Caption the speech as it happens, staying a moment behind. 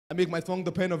I make my tongue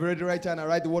the pen of a ready writer, and I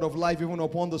write the word of life even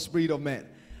upon the spirit of man.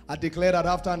 I declare that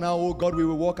after now, oh God, we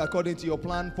will walk according to your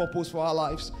plan, purpose for our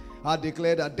lives. I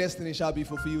declare that destiny shall be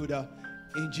fulfilled.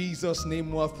 In Jesus'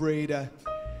 name we have prayed.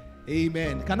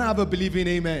 Amen. Can I have a believing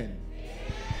amen?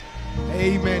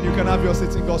 Amen. You can have your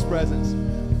seat in God's presence.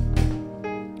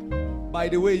 By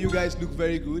the way, you guys look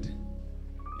very good.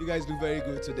 You guys look very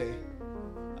good today.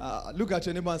 Look at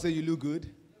your neighbor and say, you look good.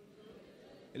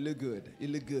 You look good. You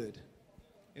look good.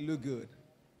 You look good.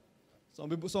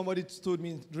 Somebody told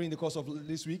me during the course of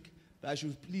this week that I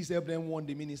should please help them warn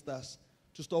the ministers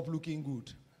to stop looking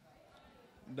good.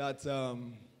 That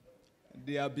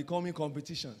they are becoming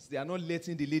competitions. They are not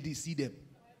letting the ladies see them.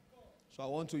 So I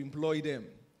want to employ them.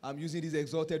 I'm using this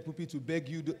exalted pulpit to beg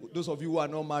you, those of you who are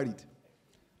not married,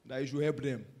 that you should help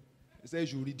them. He said you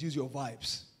should reduce your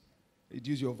vibes.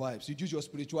 Reduce your vibes. Reduce your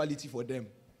spirituality for them,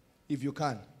 if you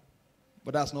can.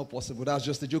 But that's not possible. That's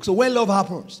just a joke. So when love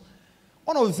happens,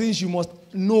 one of the things you must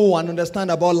know and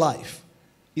understand about life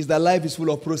is that life is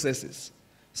full of processes.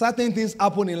 Certain things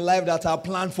happen in life that are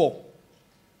planned for.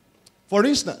 For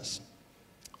instance,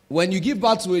 when you give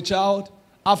birth to a child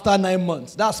after 9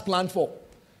 months, that's planned for.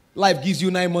 Life gives you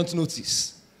 9 months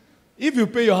notice. If you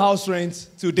pay your house rent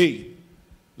today,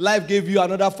 life gave you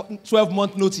another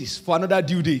 12-month notice for another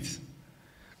due date.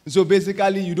 So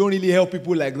basically, you don't really help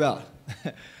people like that.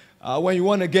 When you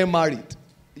want to get married,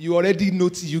 you already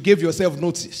notice, you gave yourself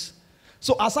notice.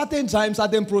 So at certain times,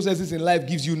 certain processes in life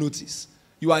gives you notice.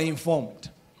 You are informed.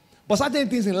 But certain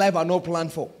things in life are not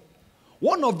planned for.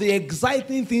 One of the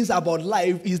exciting things about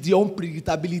life is the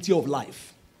unpredictability of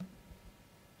life.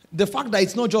 The fact that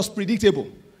it's not just predictable.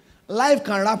 Life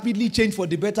can rapidly change for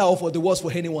the better or for the worse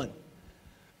for anyone.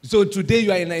 So today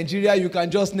you are in Nigeria, you can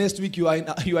just next week you are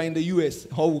in the US,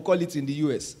 or we'll call it in the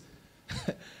US.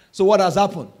 So what has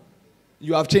happened?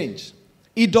 You have changed.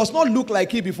 It does not look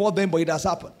like it before then, but it has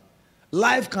happened.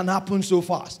 Life can happen so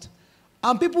fast.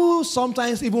 And people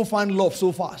sometimes even find love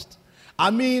so fast.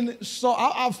 I mean, so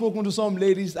I've spoken to some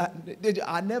ladies that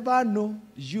I never know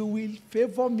you will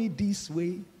favor me this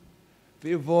way.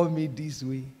 Favor me this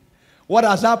way. What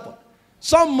has happened?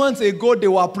 Some months ago they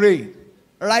were praying.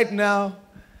 Right now,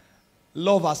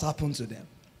 love has happened to them.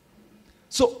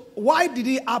 So why did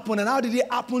it happen and how did it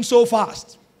happen so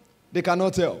fast? They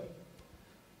cannot tell.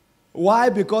 Why?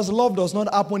 Because love does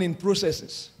not happen in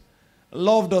processes.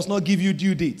 Love does not give you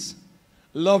due dates.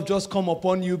 Love just comes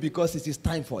upon you because it is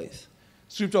time for it.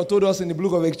 Scripture told us in the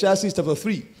book of Ecclesiastes chapter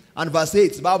 3 and verse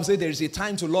 8, the Bible says there is a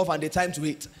time to love and a time to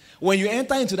hate. When you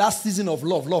enter into that season of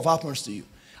love, love happens to you.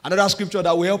 Another scripture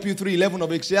that will help you, 3:11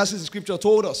 of Ecclesiastes, the scripture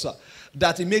told us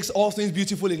that it makes all things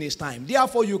beautiful in its time.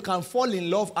 Therefore, you can fall in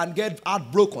love and get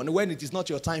heartbroken when it is not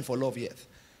your time for love yet.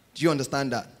 Do you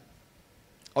understand that?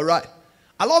 All right.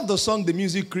 I love the song the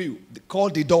music crew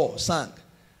called The Door sang.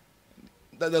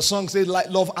 The song says, like,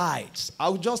 love hides. I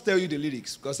will just tell you the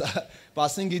lyrics because if I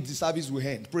sing it, the service will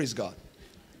end. Praise God.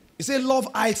 It says, love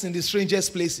hides in the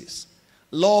strangest places.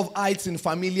 Love hides in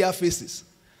familiar faces.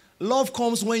 Love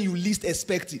comes when you least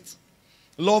expect it.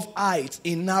 Love hides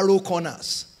in narrow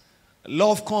corners.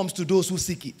 Love comes to those who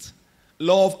seek it.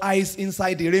 Love hides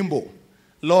inside the rainbow.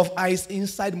 Love hides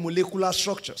inside molecular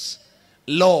structures.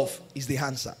 Love is the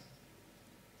answer.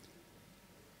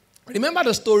 Remember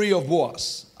the story of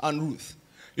Boaz and Ruth.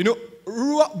 You know,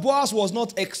 Boaz was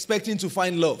not expecting to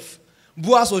find love.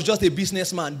 Boaz was just a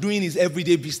businessman doing his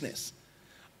everyday business.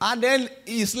 And then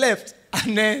he slept.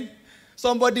 And then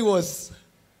somebody was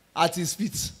at his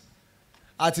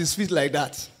feet like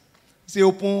that. Say,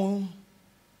 open,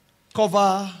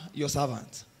 cover your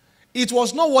servant. It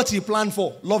was not what he planned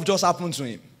for. Love just happened to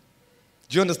him.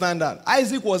 Do you understand that?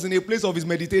 Isaac was in a place of his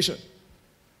meditation.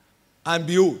 And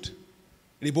behold,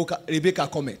 Rebecca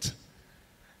cometh.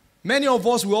 Many of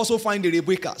us will also find the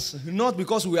Rebeccas, not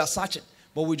because we are searching,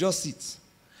 but we just sit.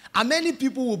 And many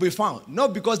people will be found,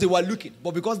 not because they were looking,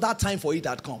 but because that time for it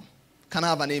had come. Can I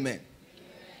have an amen?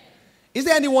 Is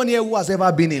there anyone here who has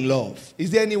ever been in love?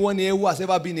 Is there anyone here who has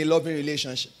ever been in a loving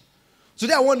relationship?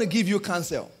 Today I want to give you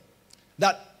counsel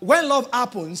that when love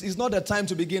happens, it's not the time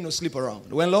to begin to sleep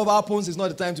around. When love happens, it's not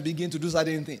the time to begin to do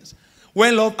certain things.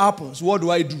 When love happens, what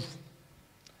do I do?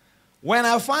 When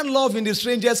I find love in the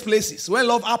strangest places, when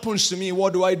love happens to me,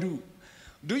 what do I do?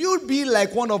 Do you be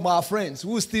like one of our friends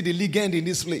who is still the legend in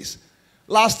this place?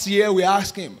 Last year we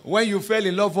asked him, when you fell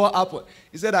in love, what happened?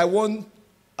 He said, I won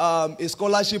a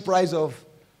scholarship prize of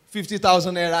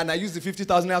 50,000 naira and I used the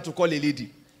 50,000 naira to call a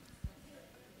lady.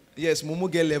 Yes,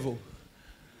 Mumuge level.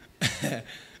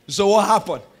 So what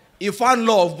happened? He found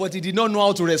love, but he did not know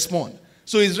how to respond.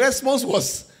 So his response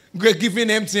was giving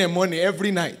MTN money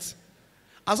every night.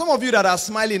 And some of you that are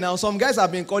smiling now, some guys have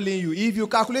been calling you. If you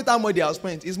calculate how much they have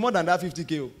spent, it's more than that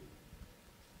 50K.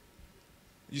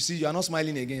 You see, you are not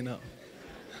smiling again now.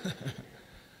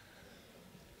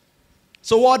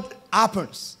 So what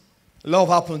happens? Love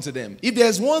happened to them. If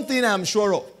there's one thing I'm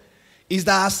sure of, is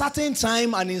that at a certain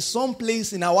time and in some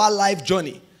place in our life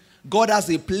journey, God has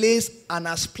a place and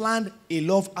has planned a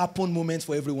love happen moment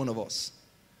for every one of us.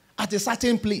 At a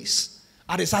certain place,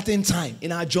 at a certain time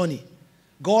in our journey,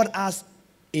 God has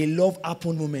a love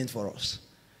happen moment for us.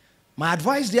 My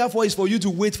advice, therefore, is for you to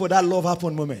wait for that love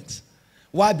happen moment.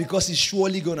 Why? Because it's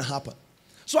surely going to happen.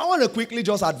 So I want to quickly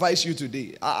just advise you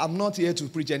today. I'm not here to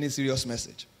preach any serious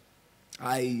message.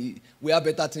 We have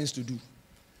better things to do.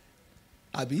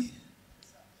 Abi?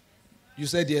 You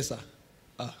said yes, sir.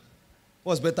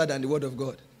 What's better than the word of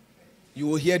God? You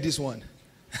will hear this one.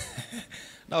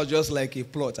 That was just like a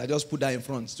plot. I just put that in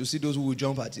front to see those who will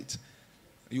jump at it.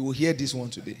 You will hear this one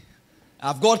today.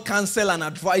 I've got counsel and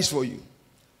advice for you.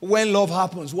 When love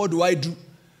happens, what do I do?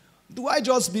 Do I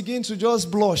just begin to just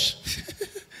blush?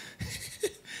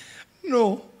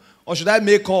 No. Or should I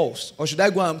make calls? Or should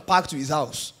I go and park to his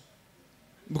house?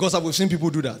 Because I've seen people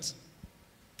do that.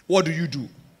 What do you do?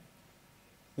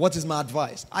 What is my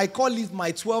advice? I call it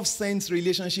my 12 cents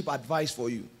relationship advice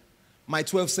for you. My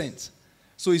 12 cents.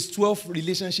 So it's 12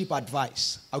 relationship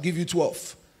advice. I'll give you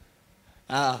 12.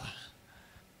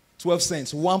 12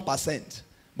 cents, 1%.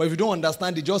 But if you don't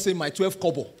understand it, just say my 12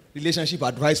 kobo relationship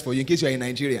advice for you in case you're a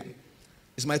Nigerian.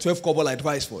 It's my 12 kobo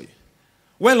advice for you.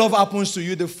 When love happens to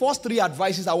you, the first 3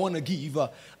 advices I want to give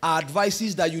are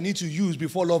advices that you need to use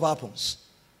before love happens.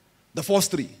 The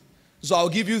first 3. So I'll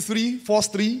give you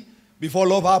first 3 before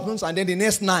love happens, and then the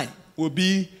next 9 will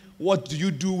be what do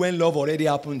you do when love already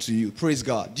happened to you. Praise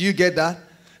God. Do you get that?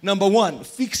 Number 1,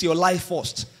 fix your life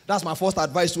first. That's my first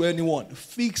advice to anyone.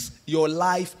 Fix your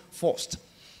life first.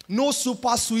 No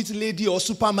super sweet lady or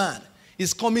superman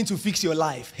is coming to fix your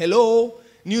life. Hello?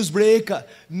 Newsbreak.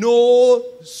 No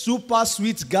super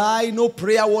sweet guy, no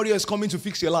prayer warrior is coming to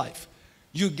fix your life.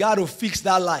 You got to fix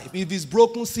that life. If it's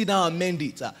broken, sit down and mend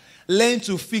it. Learn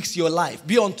to fix your life.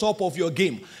 Be on top of your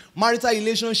game. Marital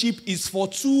relationship is for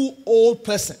 2 whole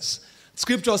persons.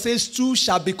 Scripture says 2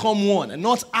 shall become 1, and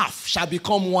not half shall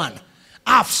become 1.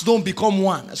 Halves don't become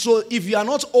 1. So if you are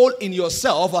not whole in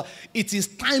yourself, it is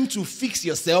time to fix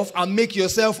yourself and make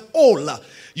yourself whole.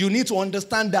 You need to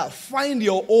understand that. Find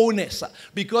your wholeness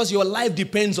because your life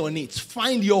depends on it.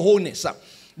 Find your wholeness.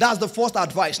 That's the first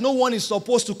advice. No one is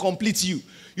supposed to complete you.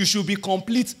 You should be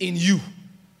complete in you.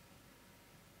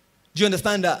 Do you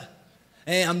understand that?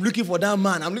 Hey, I'm looking for that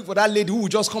man. I'm looking for that lady who will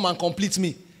just come and complete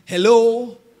me.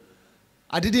 Hello?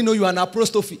 I didn't know you were an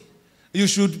apostrophe. You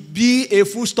should be a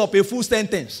full stop, a full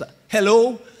sentence.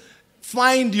 Hello?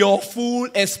 Find your full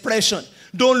expression.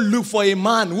 Don't look for a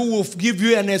man who will give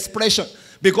you an expression.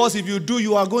 Because if you do,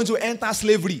 you are going to enter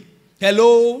slavery.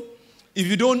 Hello? If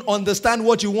you don't understand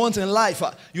what you want in life,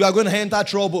 you are going to enter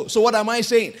trouble. So what am I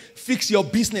saying? Fix your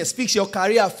business, fix your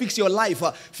career, fix your life,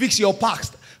 fix your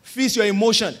past, fix your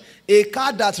emotion. A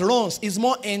car that runs is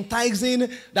more enticing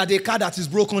than a car that is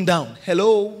broken down.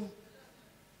 Hello?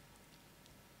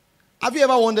 Have you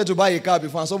ever wanted to buy a car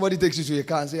before and somebody takes you to a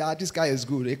car and say, this car is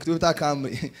good. A Toyota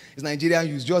Camry is Nigerian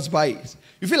use. Just buy it.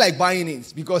 You feel like buying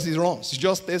it because it runs. You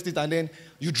just test it and then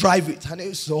you drive it and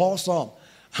it's awesome.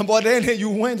 But then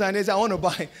you went and they said, I want to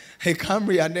buy a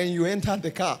Camry, and then you entered the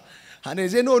car. And they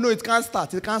say, no, it can't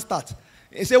start. It can't start.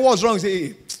 They say, what's wrong? They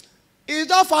say, it's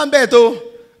not fun better.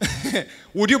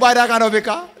 Would you buy that kind of a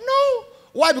car? No.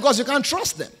 Why? Because you can't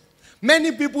trust them.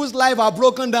 Many people's lives are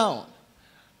broken down.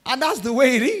 And that's the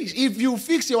way it is. If you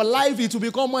fix your life, it will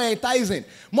become more enticing.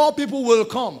 More people will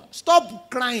come. Stop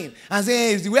crying and say,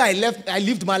 hey, it's the way I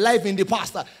lived my life in the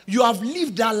past. You have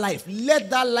lived that life.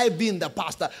 Let that life be in the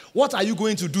past. What are you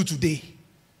going to do today?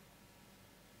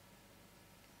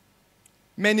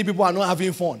 Many people are not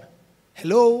having fun.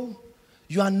 Hello?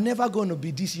 You are never going to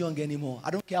be this young anymore. I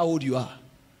don't care how old you are.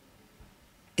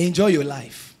 Enjoy your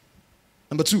life.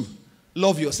 Number 2,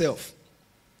 love yourself.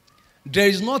 There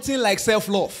is nothing like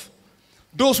self-love.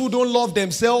 Those who don't love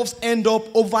themselves end up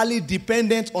overly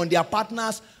dependent on their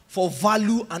partners for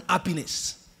value and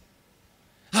happiness.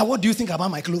 What do you think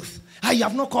about my clothes? You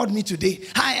have not called me today.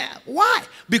 Why?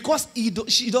 Because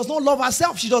she does not love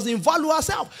herself. She doesn't value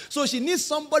herself. So she needs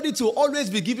somebody to always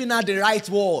be giving her the right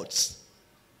words.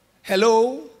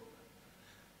 Hello?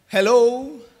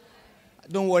 Hello?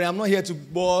 Don't worry, I'm not here to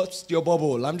burst your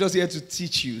bubble. I'm just here to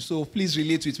teach you. So please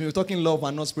relate with me. We're talking love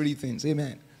and not spirit things.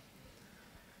 Amen.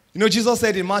 You know, Jesus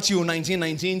said in Matthew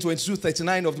 19:19,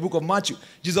 22:39 of the book of Matthew,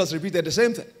 Jesus repeated the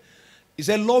same thing. He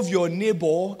said, love your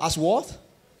neighbor as what?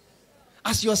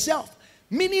 As yourself.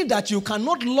 Meaning that you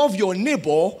cannot love your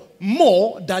neighbor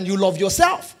more than you love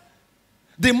yourself.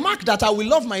 The mark that I will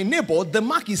love my neighbor, the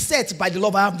mark is set by the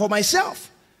love I have for myself.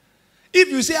 If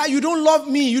you say, you don't love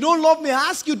me, I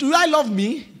ask you, do I love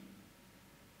me?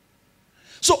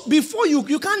 So before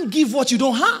you can't give what you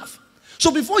don't have. So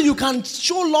before you can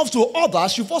show love to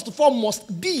others, you first of all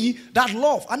must be that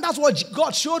love. And that's what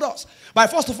God showed us. By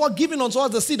first of all giving unto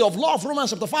us the seed of love, Romans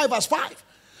chapter 5 verse 5.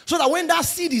 So that when that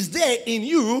seed is there in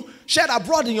you, shed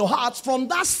abroad in your hearts, from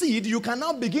that seed you can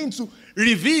now begin to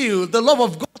reveal the love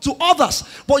of God to others.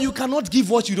 But you cannot give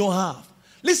what you don't have.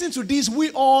 Listen to this. We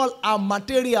all are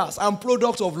materials and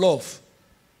products of love.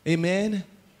 Amen.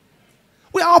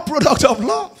 We are all products of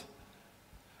love.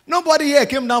 Nobody here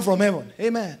came down from heaven.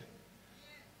 Amen.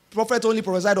 The prophet only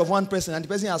prophesied of one person, and the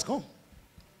person has come.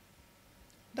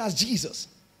 That's Jesus.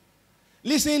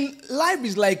 Listen, life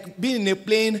is like being in a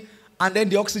plane and then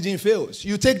the oxygen fails.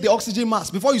 You take the oxygen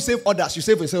mask. Before you save others, you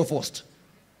save yourself first.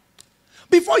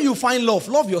 Before you find love,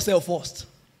 love yourself first.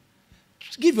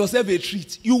 Give yourself a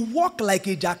treat. You walk like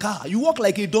a jackal. You walk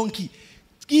like a donkey.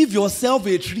 Give yourself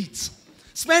a treat.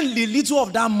 Spend a little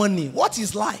of that money. What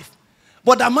is life?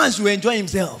 But that man should enjoy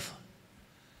himself.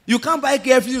 You can't buy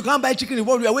KFC, you can't buy chicken.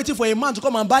 You are waiting for a man to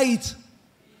come and buy it.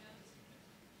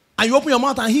 And you open your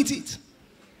mouth and eat it.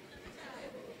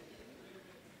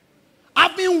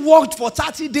 Having worked for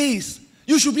 30 days,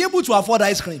 you should be able to afford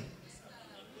ice cream.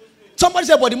 Somebody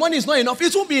said, but the money is not enough.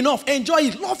 It won't be enough. Enjoy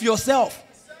it. Love yourself.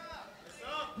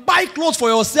 Buy clothes for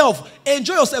yourself.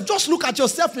 Enjoy yourself. Just look at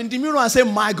yourself in the mirror and say,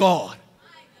 my God.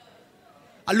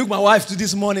 I look my wife to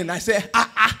this morning. I say,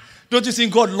 don't you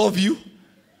think God love you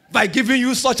by giving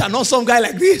you such an awesome guy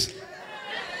like this?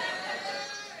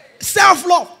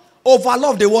 Self-love.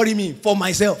 Over-love, they worry me for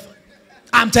myself.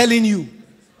 I'm telling you.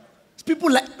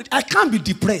 People like, I can't be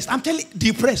depressed. I'm telling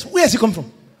you, depressed. Where is it come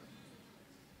from?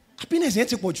 Happiness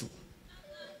is not you.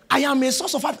 I am a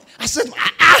source of happiness. I said,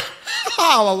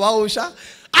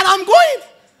 and I'm going.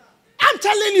 I'm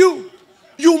telling you,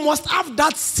 you must have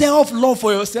that self-love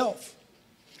for yourself.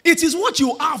 It is what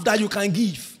you have that you can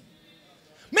give.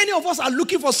 Many of us are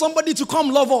looking for somebody to come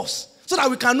love us so that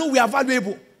we can know we are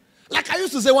valuable. Like I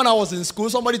used to say when I was in school,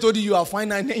 somebody told you are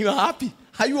fine and you are happy.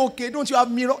 Are you okay? Don't you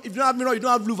have mirror? If you don't have mirror, you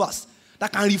don't have louvers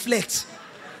that can reflect.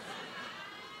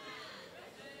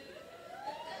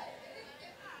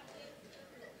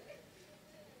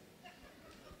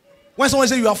 When someone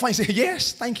says you are fine, say,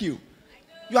 yes, thank you.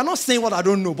 You are not saying what I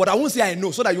don't know, but I won't say I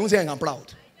know so that you won't say I'm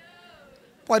proud.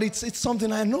 But it's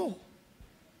something I know.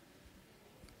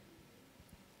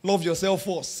 Love yourself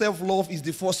first. Self-love is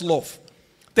the first love.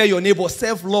 Tell your neighbor,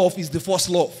 self-love is the first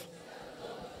love.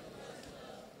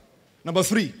 Number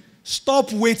 3,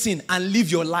 stop waiting and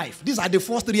live your life. These are the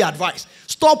first 3 advice.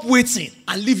 Stop waiting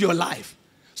and live your life.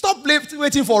 Stop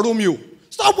waiting for Romeo.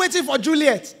 Stop waiting for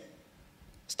Juliet.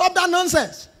 Stop that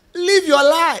nonsense. Live your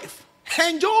life.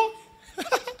 Enjoy.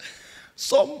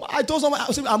 So I told someone,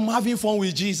 I'm having fun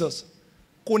with Jesus.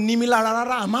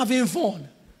 I'm having fun.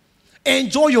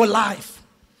 Enjoy your life.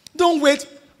 Don't wait.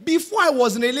 Before I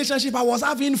was in a relationship, I was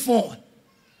having fun.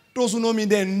 Those who know me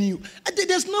then knew.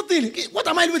 There's nothing. What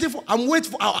am I waiting for? I'm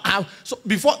waiting for. So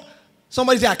before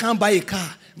somebody say I can't buy a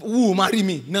car, who will marry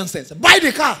me? Nonsense. Buy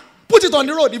the car. Put it on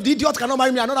the road. If the idiot cannot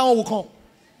marry me, another one will come.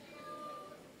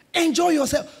 Enjoy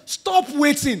yourself. Stop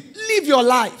waiting. Live your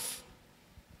life.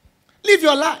 Live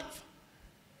your life.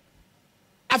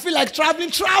 I feel like traveling.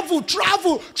 Travel.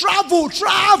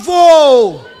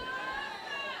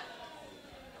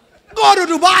 Go to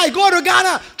Dubai. Go to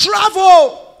Ghana.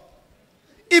 Travel.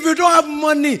 If you don't have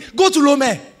money, go to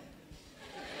Lome.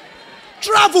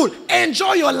 Travel.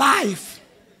 Enjoy your life.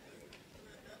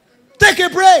 Take a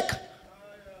break.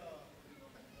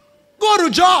 Go to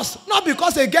Jos. Not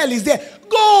because a girl is there.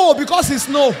 Go because it's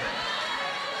no.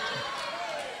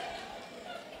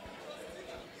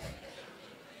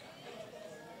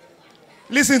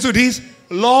 Listen to this.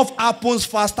 Love happens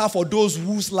faster for those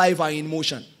whose lives are in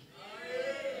motion.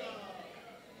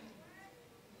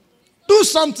 Do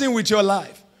something with your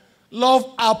life.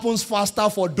 Love happens faster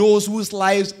for those whose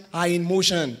lives are in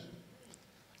motion.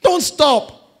 Don't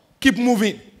stop. Keep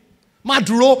moving.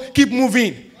 Maduro, keep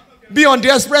moving. Be on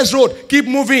the express road. Keep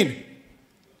moving.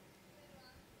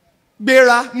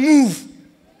 Bera, move.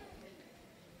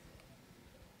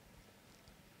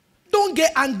 Don't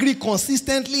get angry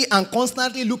consistently and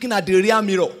constantly looking at the rear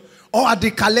mirror or at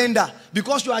the calendar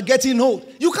because you are getting old.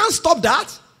 You can't stop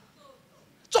that.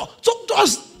 So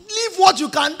just leave what you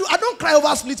can do. I don't cry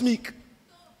over split milk.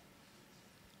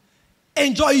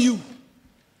 Enjoy you.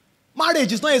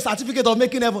 Marriage is not a certificate of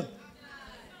making heaven.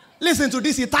 Listen to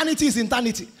this. Eternity is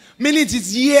eternity. Meaning it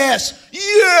is years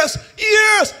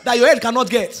that your head cannot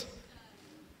get.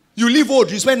 You live old,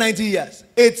 you spend 90 years,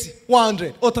 80,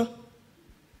 100. Ota.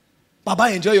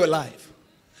 Baba, enjoy your life.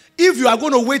 If you are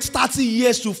going to wait 30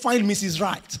 years to find Mrs.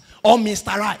 Right or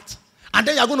Mr. Right, and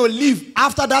then you are going to live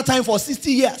after that time for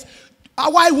 60 years,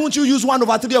 why won't you use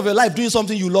 1/3 of your life doing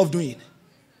something you love doing?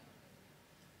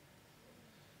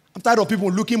 I'm tired of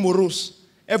people looking morose.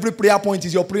 Every prayer point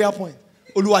is your prayer point.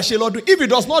 If he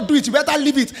does not do it, you better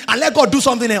leave it and let God do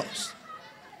something else.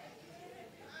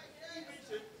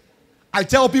 I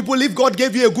tell people, if God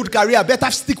gave you a good career, better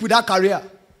stick with that career.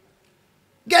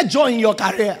 Get joy in your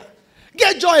career.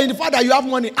 Get joy in the fact that you have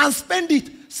money and spend it.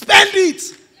 Spend it.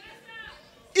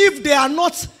 If they are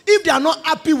not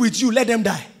happy with you, let them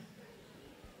die.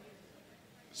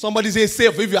 Somebody say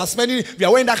safe. If you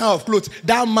are wearing that kind of clothes,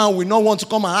 that man will not want to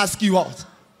come and ask you out.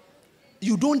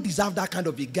 You don't deserve that kind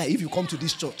of a guy if you come to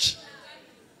this church.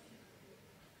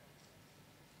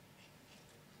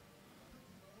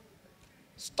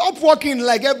 Stop walking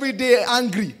like every day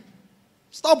angry.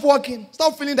 Stop walking.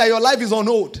 Stop feeling that your life is on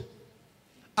hold.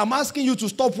 I'm asking you to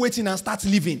stop waiting and start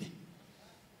living.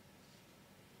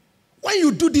 When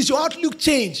you do this, your outlook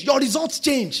change. Your results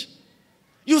change.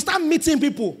 You start meeting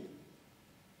people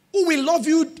who will love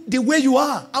you the way you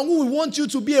are and who will want you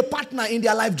to be a partner in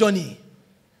their life journey.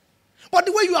 But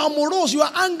the way you are morose, you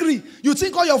are angry, you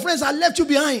think all your friends have left you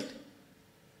behind.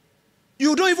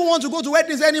 You don't even want to go to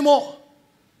weddings anymore.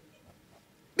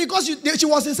 Because she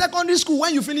was in secondary school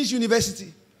when you finished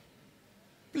university.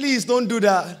 Please don't do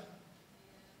that.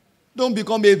 Don't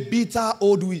become a bitter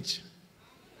old witch.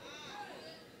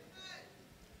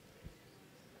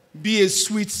 Be a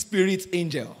sweet spirit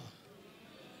angel.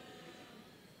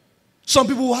 Some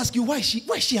people will ask you, why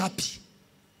is she happy?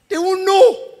 They won't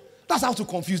know. That's how to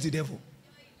confuse the devil.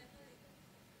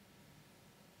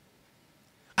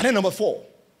 And then number 4.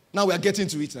 Now we are getting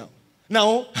to it now.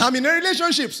 Now, I'm in a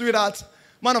relationship, sweetheart.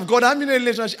 Man of God, I'm in a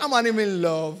relationship. I'm in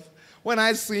love. When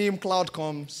I see him, cloud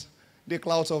comes. The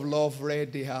clouds of love,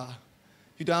 red they are.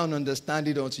 You don't understand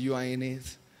it until you are in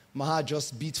it. My heart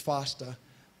just beats faster.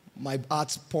 My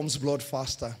heart pumps blood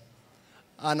faster.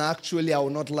 And actually, I will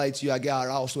not lie to you, I get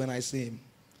aroused when I see him.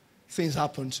 Things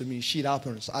happen to me. Shit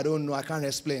happens. I don't know. I can't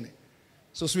explain it.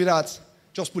 So, sweetheart,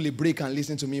 just pull a break and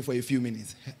listen to me for a few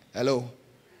minutes. Hello?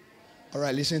 All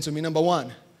right, listen to me. Number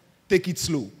 1, take it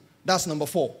slow. That's number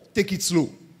 4. Take it slow.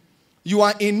 You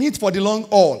are in it for the long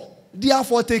haul.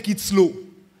 Therefore, take it slow.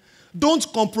 Don't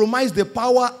compromise the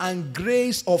power and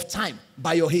grace of time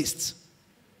by your haste.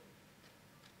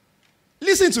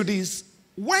 Listen to this.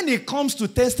 When it comes to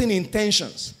testing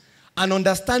intentions and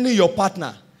understanding your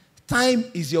partner, time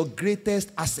is your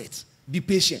greatest asset. Be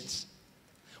patient.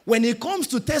 When it comes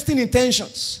to testing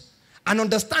intentions and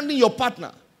understanding your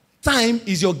partner, time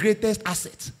is your greatest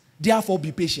asset. Therefore,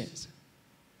 be patient.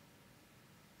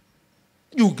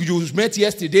 You met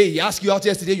yesterday, he asked you out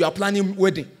yesterday, you are planning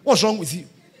wedding. What's wrong with you?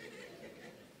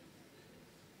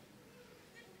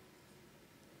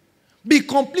 Be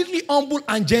completely humble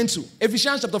and gentle.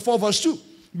 Ephesians chapter 4 verse 2.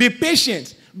 Be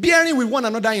patient, bearing with one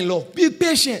another in love. Be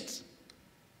patient.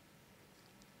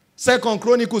 2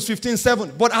 Chronicles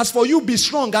 15:7. But as for you, be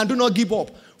strong and do not give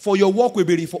up, for your work will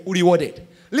be rewarded.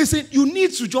 Listen, you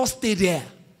need to just stay there.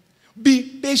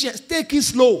 Be patient. Take it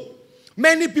slow.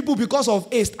 Many people, because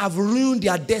of haste, have ruined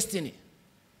their destiny.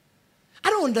 I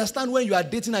don't understand when you are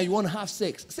dating and you want to have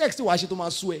sex. Sex to wash it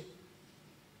to swear.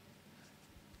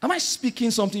 Am I speaking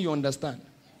something you understand?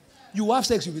 You have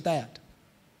sex, you'll be tired.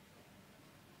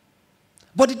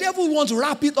 But the devil wants to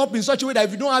wrap it up in such a way that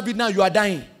if you don't have it now, you are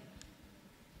dying.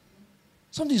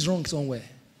 Something is wrong somewhere.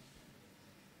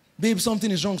 Babe,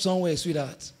 something is wrong somewhere,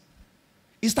 sweetheart.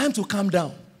 It's time to calm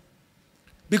down.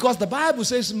 Because the Bible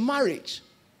says marriage,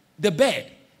 the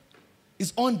bed,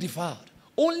 is undefiled.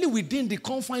 Only within the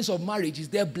confines of marriage is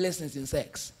there blessings in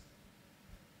sex.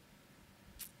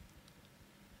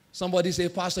 Somebody say,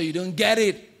 Pastor, you don't get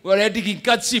it. We're already in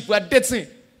courtship. We're dating.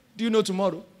 Do you know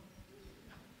tomorrow?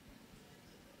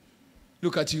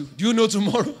 Look at you. Do you know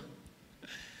tomorrow?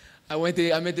 I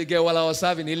met a girl while I was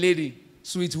serving, a lady,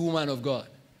 sweet woman of God.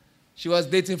 She was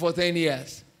dating for 10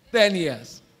 years. 10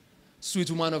 years. Sweet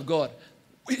woman of God.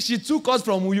 She took us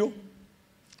from Uyo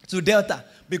to Delta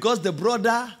because the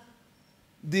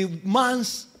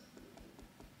man's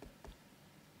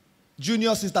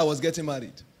junior sister was getting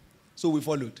married. So we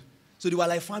followed. So they were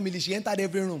like family. She entered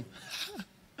every room.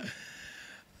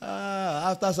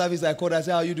 After service, I called her. I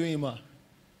said, how are you doing, ma?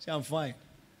 She said, I'm fine.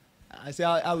 I said,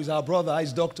 how is our brother? How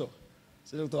is doctor?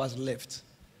 So the doctor has left.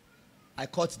 I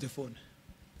caught the phone.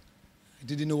 I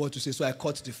didn't know what to say, so I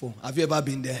caught the phone. Have you ever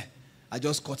been there? I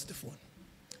just cut the phone.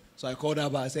 So I called her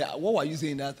back. I said, what were you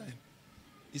saying that time?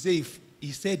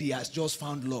 He said he has just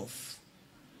found love.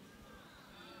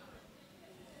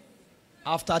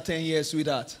 After 10 years,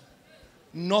 sweetheart,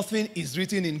 nothing is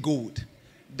written in gold.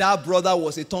 That brother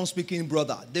was a tongue-speaking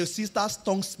brother. The sister's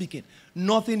tongue-speaking.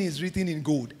 Nothing is written in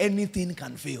gold. Anything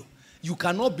can fail. You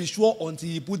cannot be sure until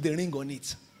you put the ring on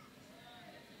it.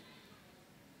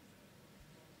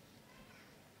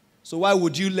 So why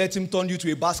would you let him turn you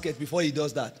to a basket before he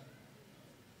does that?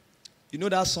 You know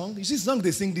that song? You see the song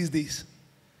they sing these days?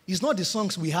 It's not the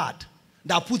songs we had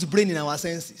that put brain in our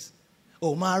senses.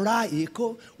 Oh, Mara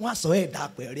Eko,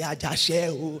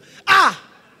 ah!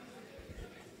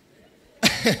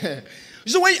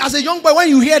 So as a young boy, when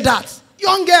you hear that,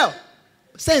 young girl,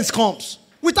 sense comes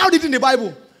without reading the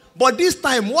Bible. But this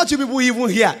time, what you people even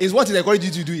hear is what it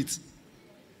encourages you to do it.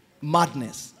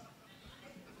 Madness.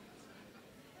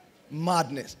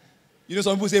 Madness. You know,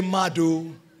 some people say mad,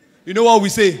 oh. You know what we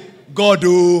say? God,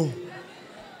 oh.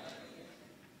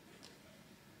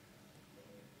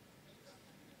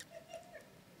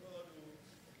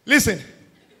 Listen.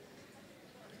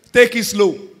 Take it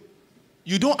slow.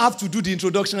 You don't have to do the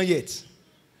introduction yet.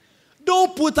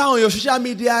 Don't put her on your social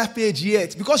media page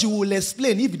yet, because you will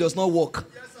explain if it does not work.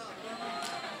 Yes, sir.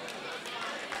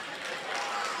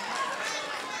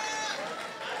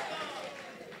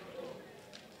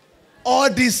 All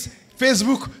this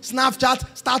Facebook,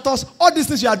 Snapchat, status, all these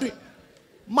things you are doing.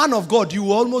 Man of God, you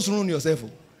will almost ruin yourself.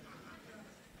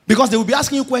 Because they will be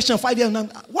asking you questions 5 years now.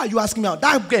 Why are you asking me out?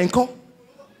 That girl come.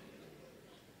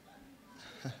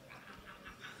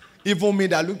 Even me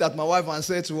that looked at my wife and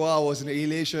said to her I was in a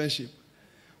relationship.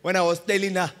 When I was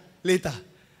telling her later,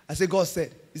 I said, God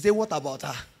said, he said, what about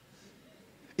her?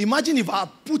 Imagine if I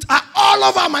put her all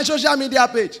over my social media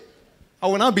page. I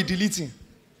will now be deleting.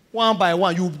 One by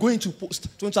one, you're going to post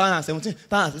 2017,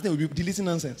 2016, we'll be deleting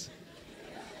nonsense.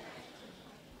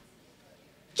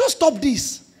 Just stop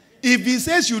this. If he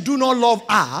says you do not love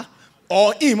her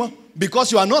or him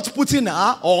because you are not putting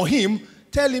her or him,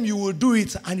 tell him you will do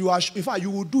it, and in fact,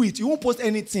 you will do it. You won't post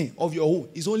anything of your own.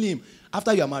 It's only him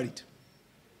after you are married.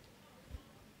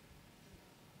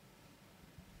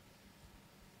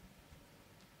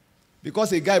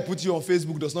 Because a guy put you on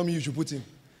Facebook does not mean you should put him.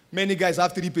 Many guys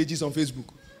have 3 pages on Facebook.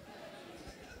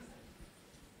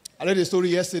 I read a story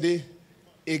yesterday.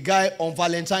 A guy on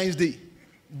Valentine's Day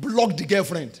blocked the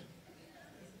girlfriend.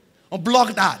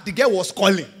 Blocked her. The girl was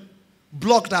calling.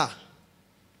 Blocked her.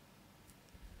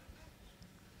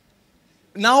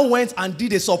 Now went and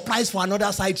did a surprise for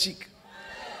another side chick.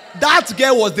 That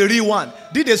girl was the real one.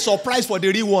 Did a surprise for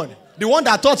the real one. The one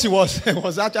that thought he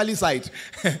was actually side.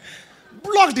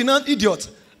 Blocked the non-idiot.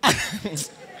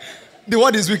 The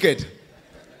word is wicked.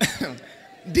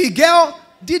 The girl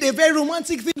did a very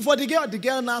romantic thing for the girl. The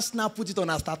girl now put it on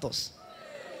her status.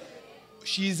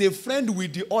 She is a friend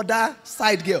with the other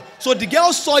side girl. So the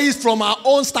girl saw it from her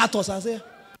own status and said,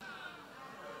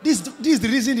 this is the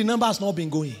reason the number has not been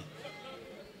going.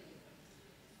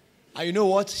 And you know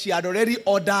what? She had already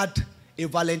ordered a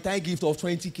Valentine gift of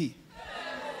 20K.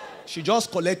 She just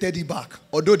collected it back.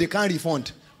 Although they can't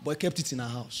refund, but kept it in her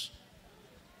house.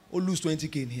 Or lose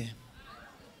 20K in here.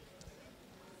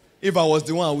 If I was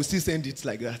the one, I would still send it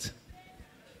like that.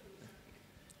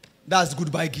 That's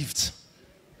goodbye gift.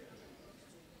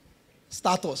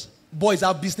 Status. Boys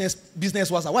have business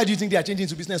WhatsApp. Why do you think they are changing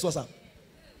to business WhatsApp?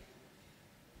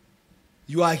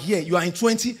 You are here. You are in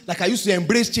 20. Like I used to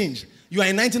embrace change. You are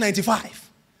in 1995.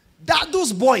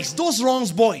 Those boys, those wrong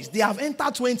boys, they have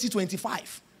entered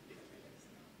 2025.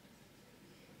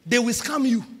 They will scam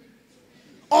you.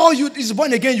 All you is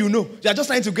born again, you know. You are just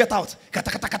trying to get out.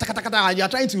 And you are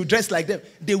trying to dress like them.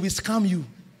 They will scam you.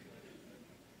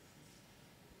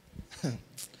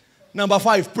 Number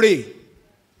 5, pray.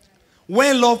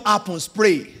 When love happens,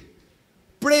 pray.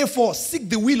 Pray for, seek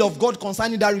the will of God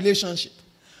concerning that relationship.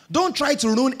 Don't try to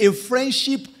ruin a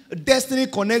friendship, destiny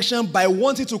connection by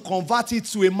wanting to convert it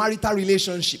to a marital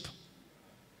relationship.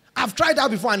 I've tried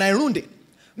that before and I ruined it.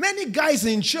 Many guys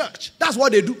in church, that's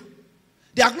what they do.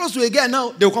 They are close to a girl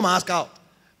now, they'll come and ask out.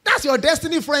 That's your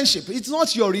destiny friendship. It's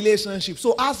not your relationship.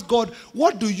 So ask God,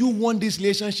 what do you want this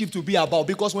relationship to be about?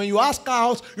 Because when you ask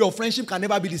out, your friendship can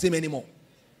never be the same anymore.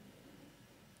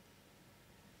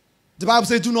 The Bible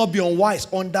says, do not be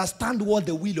unwise. Understand what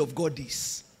the will of God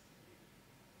is.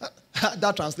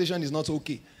 That translation is not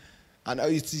okay. And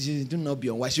it's do not be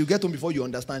unwise. You get home before you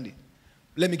understand it.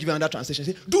 Let me give you another translation.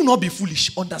 Say, do not be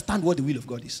foolish. Understand what the will of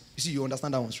God is. You see, you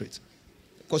understand that one straight.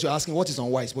 Because you're asking what is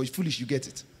unwise, but it's foolish, you get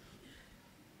it.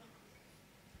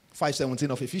 5:17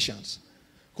 of Ephesians.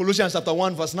 Colossians chapter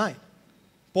 1 verse 9.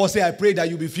 Paul said, I pray that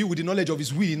you be filled with the knowledge of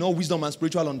his will in all wisdom and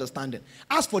spiritual understanding.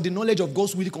 Ask for the knowledge of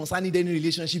God's will concerning any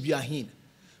relationship you are in.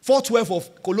 4:12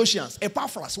 of Colossians,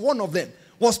 Epaphras, one of them,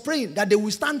 was praying that they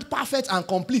will stand perfect and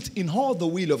complete in all the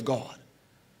will of God.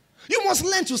 You must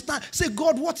learn to stand. Say,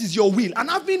 God, what is your will? And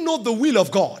having known the will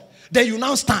of God, then you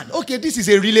now stand. Okay, this is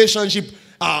a relationship.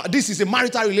 This is a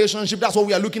marital relationship. That's what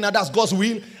we are looking at. That's God's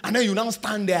will. And then you now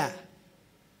stand there.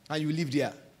 And you live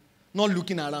there. Not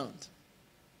looking around.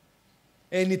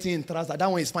 Anything in trust. That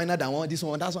one is finer than one. This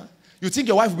one, that's one. You think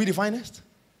your wife will be the finest?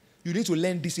 You need to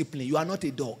learn discipline. You are not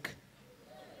a dog.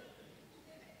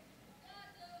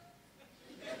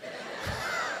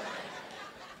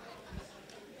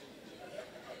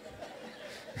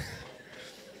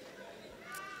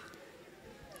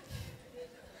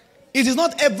 It is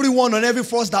not everyone on every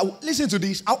force that... Listen to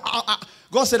this.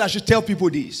 God said I should tell people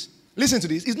this. Listen to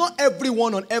this. It's not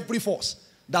everyone on every force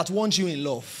that wants you in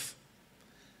love.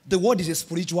 The word is a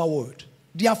spiritual word.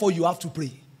 Therefore, you have to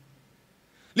pray.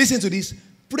 Listen to this.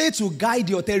 Pray to guide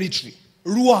your territory.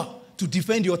 Ruah, to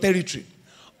defend your territory.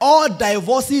 All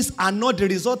divorces are not the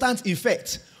resultant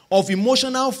effect of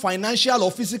emotional, financial, or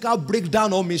physical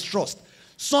breakdown or mistrust.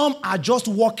 Some are just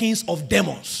workings of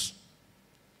demons.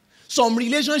 Some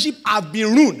relationships have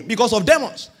been ruined because of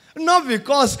demons. Not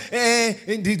because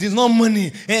there's no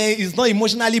money, it's not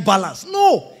emotionally balanced.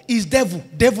 No, it's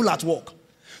devil at work.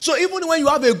 So even when you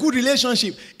have a good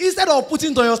relationship, instead of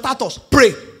putting it on your status,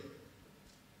 pray.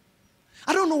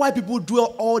 I don't know why people do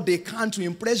all they can to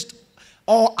impress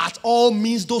or at all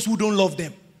means those who don't love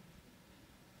them.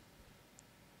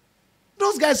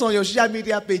 Those guys on your social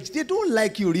media page, they don't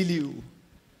like you really.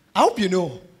 I hope you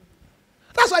know.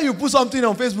 That's why you put something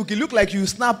on Facebook, it looks like you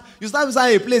snap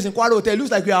inside a place in Kwara Hotel, it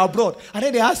looks like you are abroad. And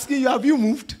then they're asking you, have you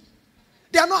moved?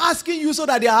 They are not asking you so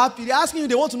that they are happy. They're asking you,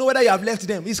 they want to know whether you have left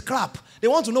them. It's crap. They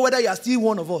want to know whether you are still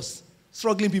one of us,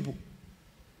 struggling people.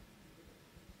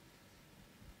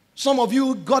 Some of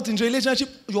you got into a relationship,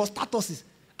 your status is,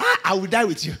 I will die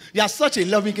with you. You are such a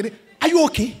loving kid. Are you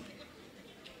okay?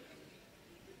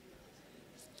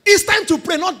 It's time to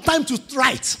pray, not time to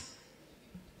write.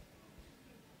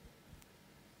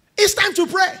 It's time to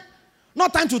pray,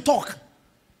 not time to talk.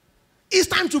 It's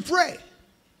time to pray.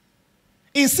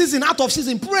 In season, out of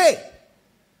season, pray.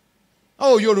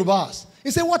 Oh, Yorubas.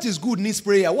 He said, what is good needs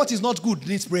prayer. What is not good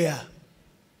needs prayer.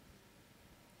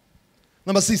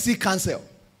 Number 6, seek counsel.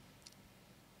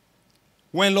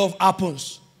 When love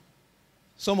happens,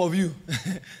 some of you,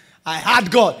 I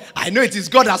heard God. I know it is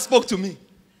God that spoke to me.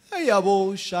 I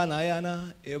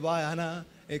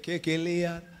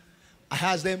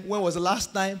asked them, when was the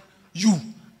last time you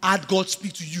had God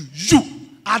speak to you? You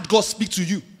had God speak to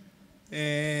you.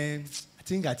 And I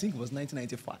think it was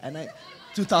 1995 and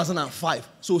 2005.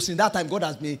 So since that time, God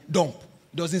has been dumb.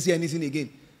 Doesn't say anything again.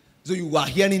 So you are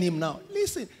hearing him now.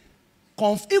 Listen,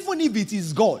 even if it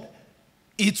is God,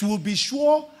 it will be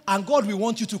sure and God will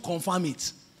want you to confirm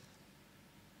it.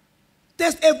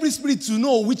 Test every spirit to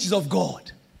know which is of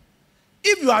God.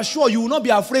 If you are sure, you will not be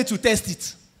afraid to test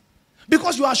it.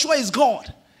 Because you are sure it's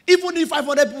God. Even if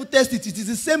 500 people test it, it is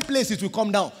the same place it will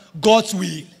come down. God's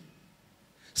will.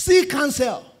 Seek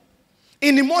counsel.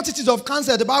 In the multitude of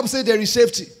counsel, the Bible says there is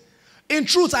safety. In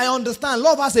truth, I understand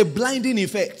love has a blinding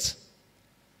effect.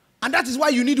 And that is why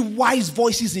you need wise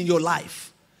voices in your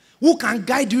life who can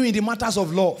guide you in the matters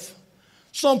of love.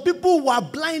 Some people were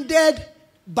blinded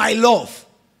by love,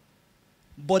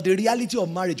 but the reality of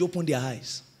marriage opened their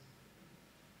eyes.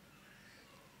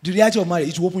 The reality of marriage,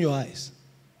 it will open your eyes.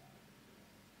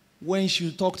 When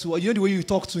you talk to her, you know the way you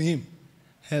talk to him.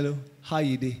 Hello, how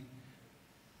you doing?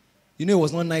 You know it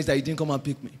was not nice that you didn't come and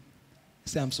pick me.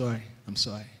 Say, I'm sorry.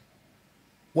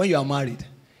 When you are married,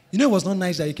 you know it was not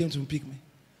nice that you came to pick me.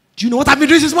 Do you know what I've been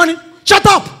doing this morning? Shut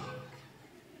up!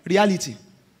 Reality.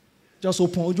 Just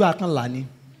open.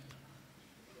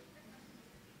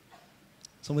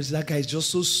 Somebody says, that guy is just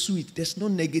so sweet. There's no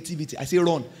negativity. I say,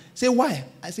 run. Say, why?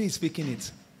 I say, he's faking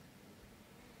it.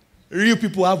 Real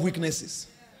people have weaknesses.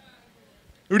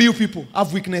 Real people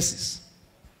have weaknesses.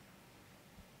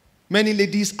 Many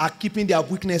ladies are keeping their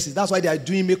weaknesses. That's why they are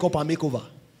doing makeup and makeover.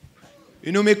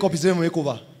 You know makeup is even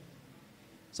makeover.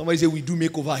 Somebody say, we do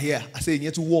makeover here. I say,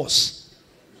 it's worse.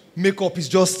 Makeup is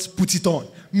just put it on.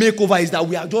 Makeover is that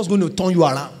we are just going to turn you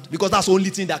around. Because that's the only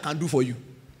thing that can do for you.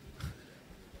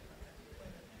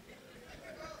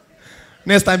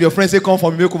 Next time your friends say, come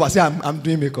for me makeover, say, I'm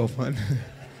doing makeup. Man.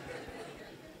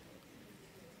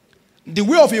 The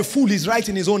way of a fool is right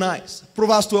in his own eyes.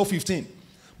 Proverbs 12:15.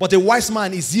 But a wise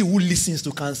man is he who listens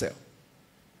to counsel.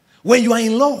 When you are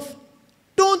in love,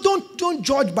 don't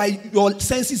judge by your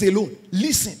senses alone.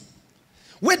 Listen.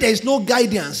 Where there is no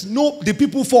guidance, the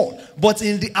people fall. But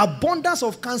in the abundance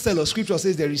of counsel, Scripture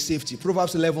says there is safety.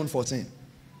 Proverbs 11:14.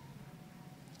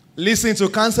 Listen to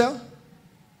counsel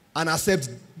and accept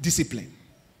discipline.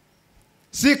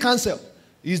 See, counsel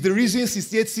is the reason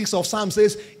 68:6 of Psalm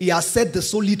says he has set the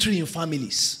solitary in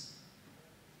families.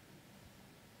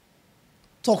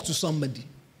 Talk to somebody.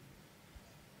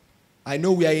 I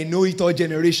know we are a know-it-all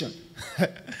generation.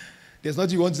 There's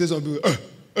nothing you want to say something.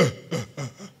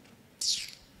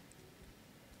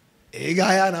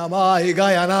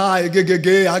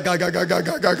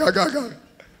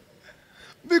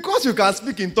 Because you can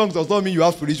speak in tongues does not mean you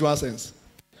have spiritual sense.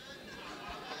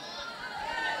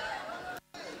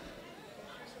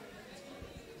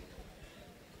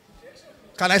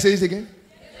 Can I say this again?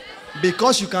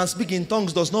 Because you can speak in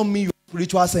tongues does not mean you have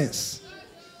spiritual sense.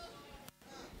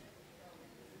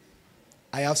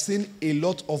 I have seen a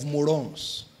lot of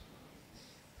morons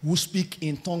who speak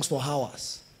in tongues for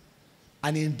hours.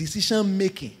 And in decision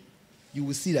making, you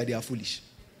will see that they are foolish.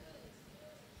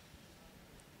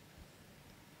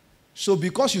 So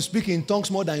because you speak in tongues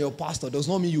more than your pastor does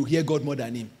not mean you hear God more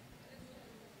than him.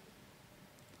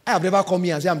 I have never come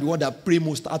here and said I'm the one that pray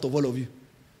most out of all of you.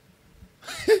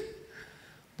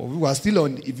 But we are still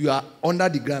on, if you are under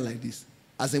the ground like this,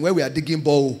 as in when we are digging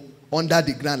borehole under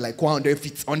the ground, like 100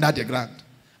 feet under the ground,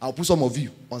 I'll put some of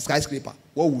you on skyscraper.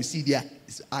 What we see there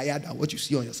is higher than what you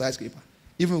see on your skyscraper.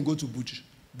 Even go to Burj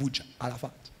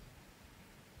Arafat.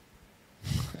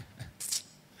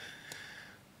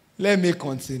 Let me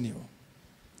continue.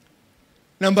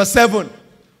 Number 7,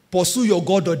 pursue your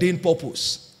God-ordained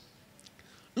purpose.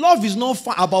 Love is not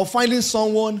about finding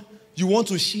someone you want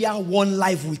to share one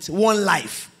life with. One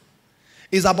life.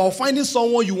 It's about finding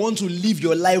someone you want to live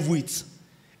your life with.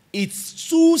 It's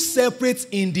two separate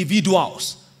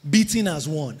individuals beating as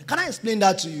one. Can I explain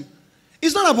that to you?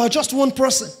 It's not about just one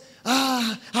person.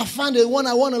 I found the one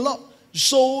I want a lot.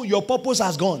 So your purpose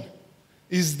has gone.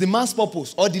 It's the man's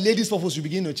purpose or the lady's purpose you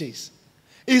begin to chase.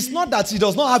 It's not that he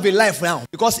does not have a life now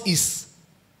because he's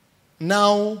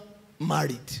now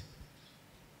married.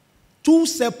 Two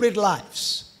separate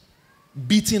lives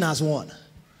beating as one.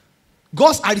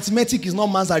 God's arithmetic is not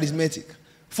man's arithmetic.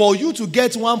 For you to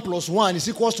get 1 + 1 is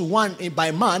equals to 1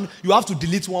 by man, you have to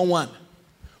delete 1.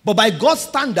 But by God's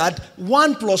standard,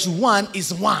 1 + 1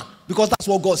 is 1 because that's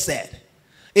what God said.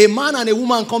 A man and a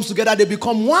woman comes together, they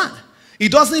become one.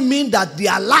 It doesn't mean that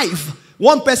their life,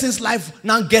 one person's life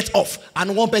now gets off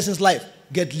and one person's life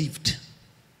gets lived.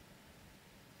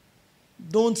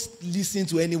 Don't listen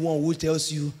to anyone who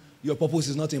tells you your purpose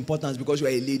is not important because you are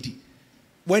a lady.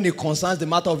 When it concerns the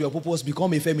matter of your purpose,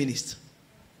 become a feminist.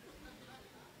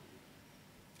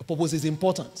 Your purpose is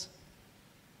important.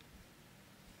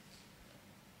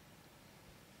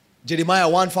 Jeremiah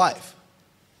 1:5.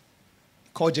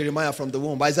 Called Jeremiah from the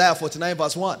womb. Isaiah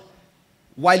 49:1.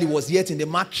 While he was yet in the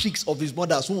matrix of his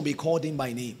mother's womb, he called him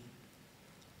by name.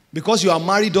 Because you are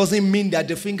married doesn't mean that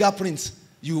the fingerprint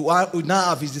you now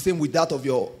have is the same with that of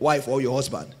your wife or your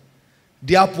husband.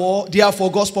 Therefore,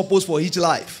 God's purpose for each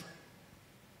life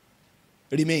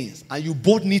remains. And you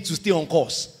both need to stay on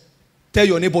course. Tell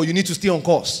your neighbor you need to stay on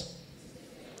course.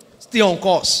 Stay on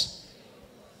course.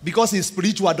 Because it's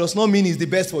spiritual does not mean it's the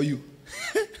best for you.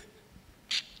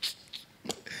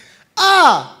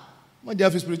 My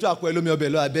dear, spiritual,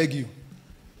 I beg you.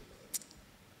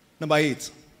 Number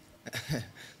 8.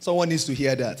 Someone needs to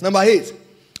hear that. Number 8.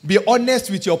 Be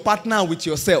honest with your partner and with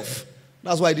yourself.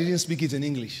 That's why I didn't speak it in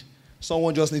English.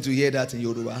 Someone just needs to hear that in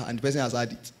Yoruba, and the person has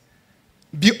had it.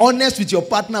 Be honest with your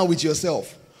partner and with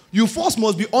yourself. You first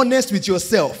must be honest with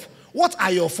yourself. What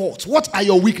are your faults? What are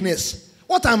your weaknesses?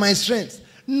 What are my strengths?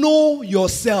 Know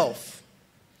yourself.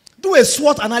 Do a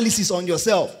SWOT analysis on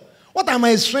yourself. What are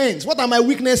my strengths? What are my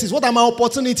weaknesses? What are my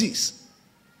opportunities?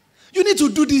 You need to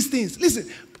do these things. Listen,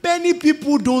 many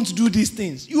people don't do these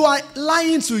things. You are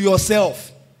lying to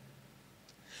yourself.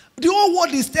 The whole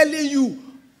world is telling you,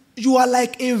 you are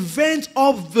like a vent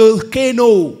of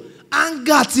volcano.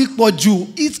 Anger for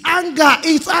you. It's anger.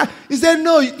 He said,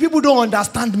 no, people don't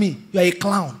understand me. You are a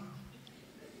clown.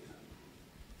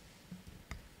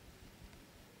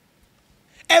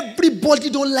 Everybody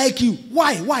don't like you.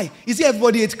 Why? Is it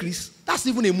everybody hates Chris? That's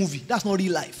even a movie. That's not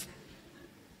real life.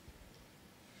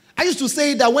 I used to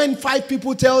say that when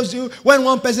when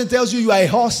one person tells you you are a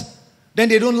horse, then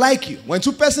they don't like you. When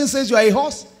 2 persons says you are a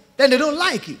horse, then they don't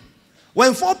like you.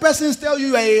 When 4 persons tell you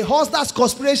you are a horse, that's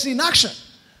conspiracy in action.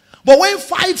 But when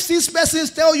 5, 6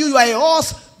 persons tell you you are a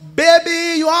horse,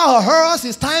 baby, you are a horse,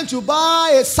 it's time to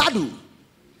buy a saddle.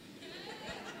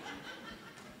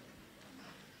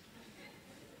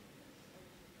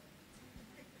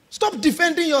 Stop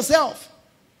defending yourself.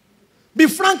 Be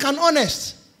frank and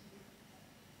honest.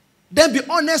 Then be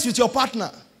honest with your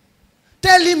partner.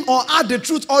 Tell him or her the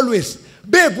truth always.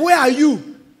 Babe, where are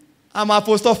you? I'm at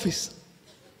post office.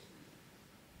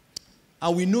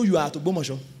 And we know you are at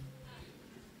Ogbomoso.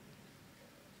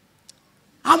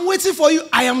 I'm waiting for you.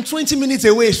 I am 20 minutes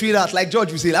away, sweetheart. Like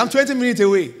George will say, I'm 20 minutes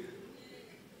away.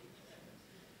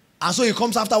 And so he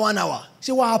comes after 1 hour. He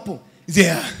say, what happened? He say,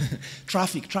 yeah.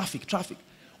 Traffic.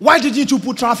 Why didn't you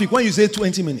put traffic when you say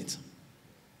 20 minutes?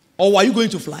 Or were you going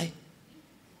to fly?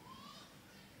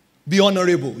 Be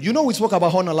honorable. You know we spoke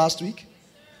about honor last week?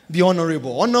 Be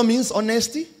honorable. Honor means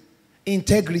honesty,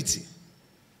 integrity.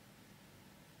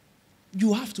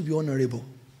 You have to be honorable.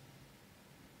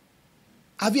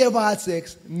 Have you ever had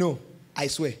sex? No. I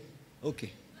swear.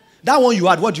 Okay. That one you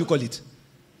had, what do you call it?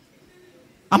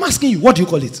 I'm asking you, what do you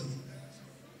call it?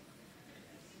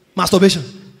 Masturbation.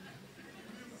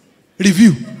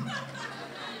 Review.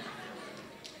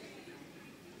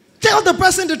 Tell the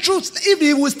person the truth. If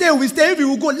he will stay, we stay. If he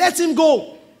will go, let him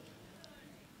go.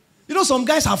 You know, some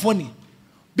guys are funny.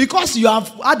 Because you have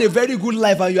had a very good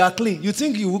life and you are clean, you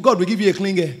think God will give you a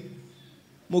clean girl.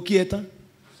 Mokieta.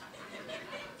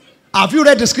 Have you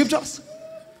read the scriptures?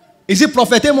 Is it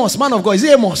Prophet Amos, man of God? Is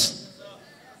it Amos?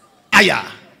 Aya.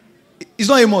 It's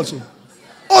not Amos.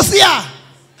 Hosea.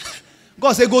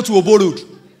 God said, go to Obo Road.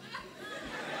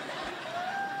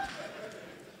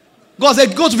 God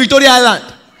said, go to Victoria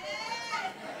Island.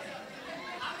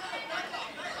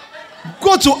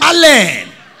 Go to Allen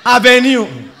Avenue.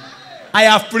 I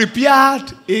have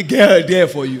prepared a girl there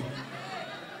for you.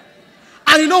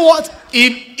 And you know what?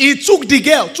 He took the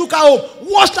girl, took her home,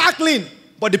 washed her clean.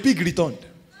 But the pig returned.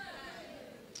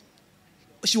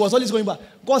 She was always going back.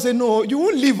 God said, no, you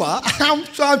won't leave her.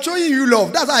 I'm showing you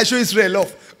love. That's how I show Israel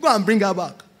love. Go and bring her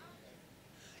back.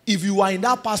 If you are in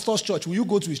that pastor's church, will you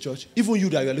go to his church? Even you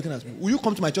that you are looking at me. Will you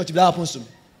come to my church if that happens to me?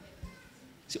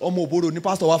 See, Omo Oboro, ni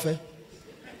pastor wafe.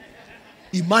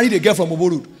 He married a girl from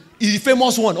Oborud. He's the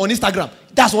famous one on Instagram.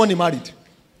 That's the one he married.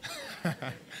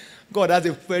 God has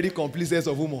a very complete sense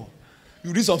of humor.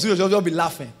 You read some serious, you'll just be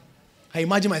laughing. I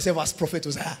imagine myself as Prophet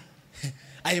Hosea.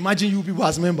 I imagine you people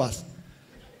as members.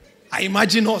 I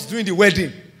imagine us doing the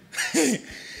wedding.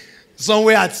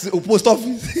 Somewhere at the post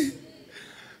office.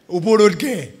 Oborud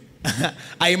girl.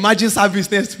 I imagine service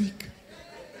next week.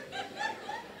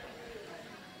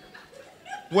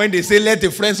 When they say, let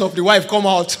the friends of the wife come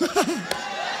out.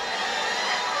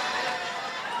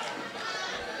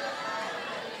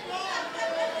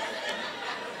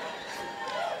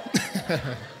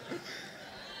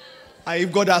 And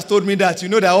if God has told me that, you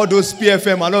know that all those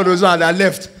PFM and all those ones that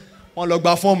left on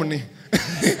Logba Formni,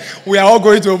 we are all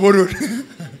going to Obodo.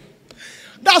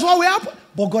 That's what we have.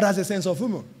 But God has a sense of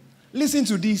humor. Listen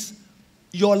to this.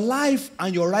 Your life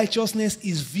and your righteousness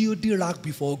is filthy rag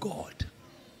before God.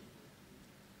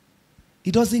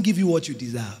 He doesn't give you what you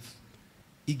deserve.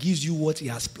 He gives you what he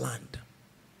has planned.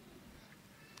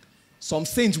 Some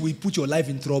saints will put your life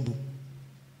in trouble.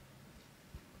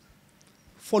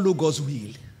 Follow God's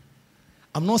will.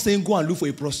 I'm not saying go and look for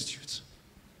a prostitute.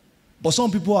 But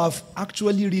some people have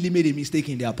actually really made a mistake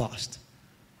in their past.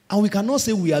 And we cannot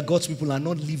say we are God's people and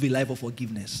not live a life of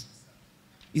forgiveness.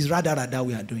 It's rather that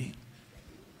we are doing.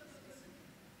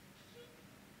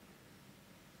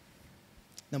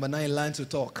 Number 9, learn to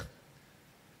talk.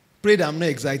 Pray that I'm not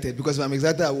excited, because if I'm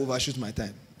excited, I will overshoot my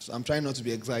time. So I'm trying not to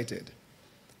be excited.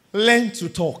 Learn to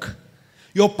talk.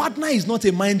 Your partner is not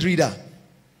a mind reader.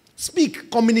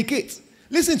 Speak, communicate.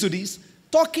 Listen to this.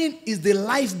 Talking is the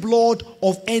lifeblood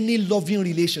of any loving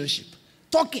relationship.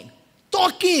 Talking.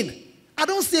 I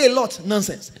don't say a lot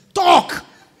nonsense. Talk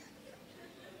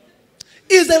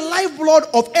is the lifeblood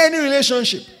of any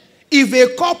relationship. If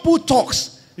a couple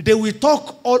talks, they will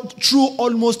talk through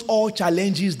almost all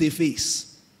challenges they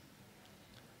face.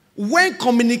 When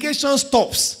communication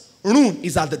stops, ruin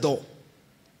is at the door.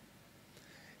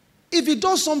 If he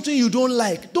does something you don't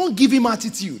like, don't give him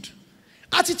attitude.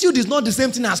 Attitude is not the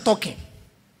same thing as talking.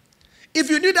 If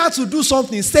you need her to do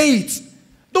something, say it.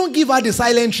 Don't give her the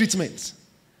silent treatment.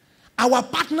 Our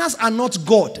partners are not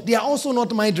God. They are also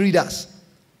not mind readers.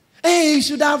 Hey, he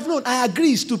should have known. I agree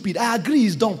he's stupid. I agree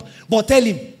he's dumb. But tell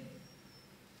him.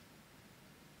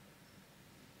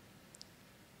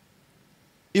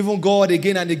 Even God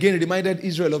again and again reminded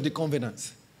Israel of the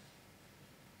covenant.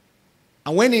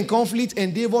 And when in conflict,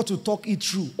 endeavor to talk it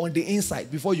through on the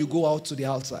inside before you go out to the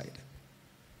outside.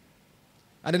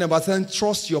 And then number 10,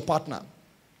 trust your partner.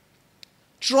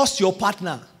 Trust your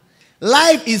partner.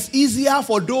 Life is easier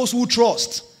for those who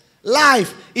trust.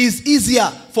 Life is easier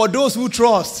for those who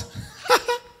trust.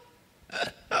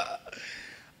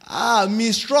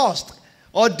 Mistrust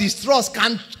or distrust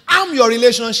can harm your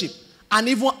relationship, and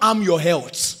even harm your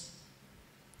health.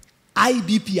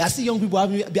 IBP. I see young people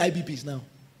having IBPs now.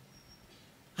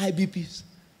 IBPs.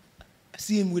 I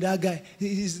see him with that guy.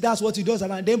 That's what he does,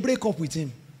 and then break up with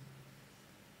him.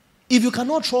 If you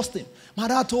cannot trust him, my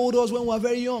dad told us when we were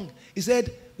very young. He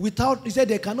said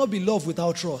there cannot be love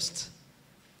without trust.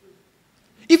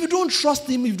 If you don't trust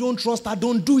him, if you don't trust her,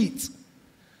 don't do it.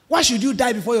 Why should you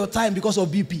die before your time because of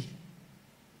BP?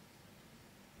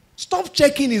 Stop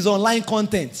checking his online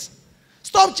content.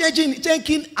 Stop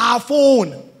checking our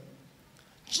phone.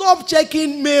 Stop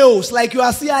checking mails like you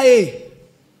are CIA.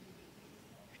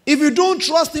 If you don't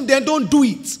trust him, then don't do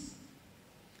it.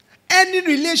 Any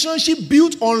relationship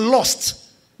built on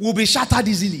lust will be shattered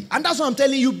easily. And that's what I'm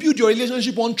telling you. Build your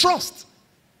relationship on trust.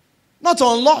 Not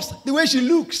on lust. The way she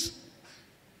looks.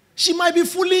 She might be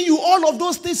fooling you. All of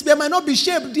those things they might not be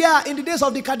shaped there in the days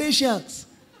of the Kardashians.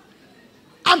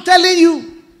 I'm telling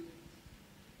you.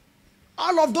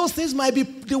 All of those things might be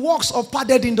the works of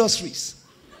padded industries.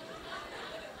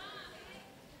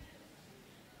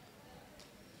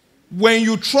 When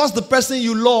you trust the person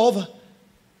you love,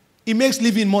 it makes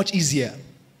living much easier.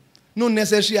 No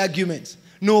necessary arguments.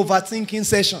 No overthinking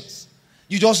sessions.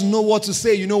 You just know what to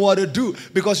say. You know what to do.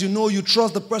 Because you know you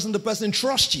trust the person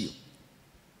trusts you.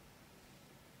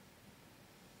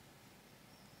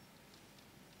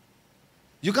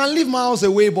 You can live miles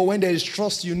away, but when there is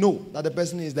trust, you know that the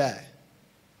person is there.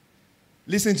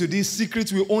 Listen to this.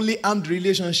 Secrets will only harm the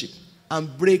relationship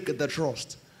and break the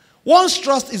trust. Once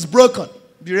trust is broken,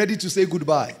 be ready to say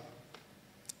goodbye.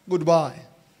 Goodbye.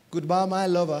 Goodbye, my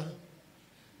lover.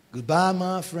 Goodbye,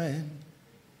 my friend.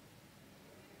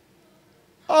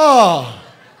 Oh,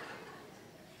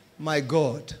 my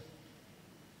God.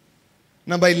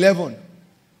 Number 11.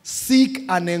 Seek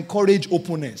and encourage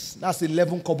openness. That's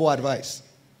 11 Kobo advice.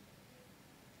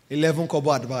 11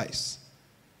 Kobo advice.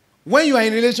 When you are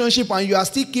in a relationship and you are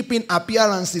still keeping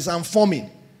appearances and forming,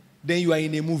 then you are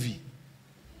in a movie.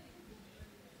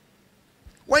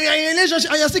 When you are in a relationship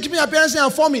and you are still keeping appearances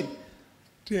and forming,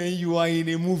 then you are in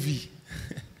a movie.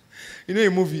 You know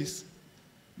in movies,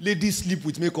 ladies sleep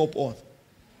with makeup on.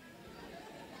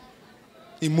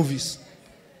 In movies.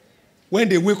 When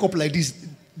they wake up like this,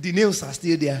 the nails are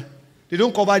still there. They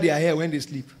don't cover their hair when they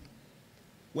sleep.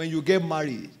 When you get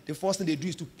married, the first thing they do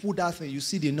is to pull that thing. You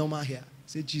see the normal hair.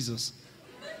 Say, Jesus.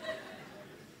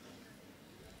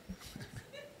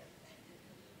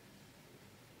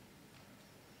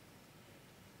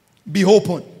 Be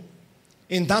open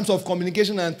in terms of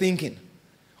communication and thinking.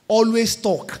 Always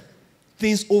talk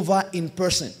things over in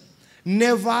person.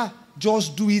 Never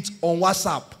just do it on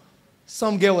WhatsApp.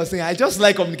 Some girl was saying, I just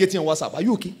like communicating on WhatsApp. Are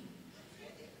you okay?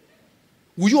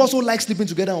 Would you also like sleeping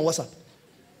together on WhatsApp?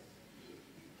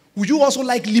 Would you also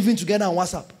like living together on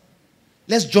WhatsApp?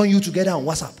 Let's join you together on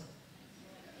WhatsApp.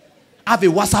 Have a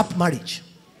WhatsApp marriage.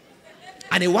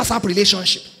 And a WhatsApp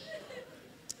relationship.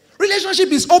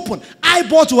 Relationship is open.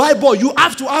 Eyeball to eyeball. You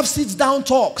have to have sit-down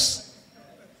talks.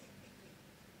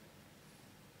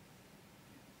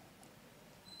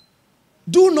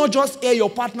 Do not just hear your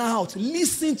partner out.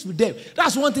 Listen to them.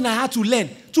 That's one thing I had to learn.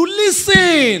 To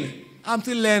listen. I'm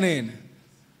still learning.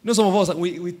 You know, some of us,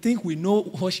 we think we know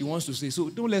what she wants to say.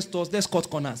 So don't let's cut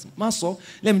corners. Master,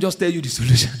 let me just tell you the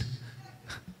solution.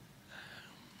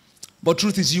 But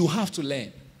truth is, you have to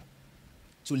learn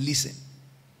to listen.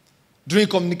 During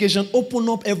communication, open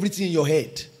up everything in your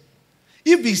head.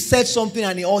 If he said something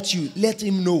and he hurt you, let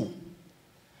him know.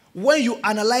 When you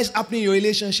analyze happening in your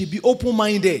relationship, be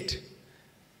open-minded.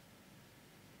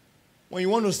 When you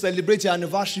want to celebrate your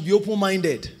anniversary, be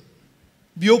open-minded.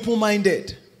 Be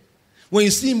open-minded. When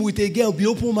you see him with a girl, be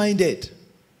open-minded.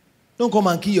 Don't come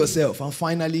and kill yourself. And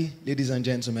finally, ladies and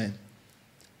gentlemen,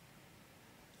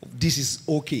 this is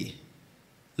okay.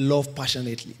 Love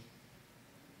passionately.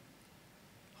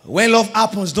 When love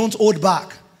happens, don't hold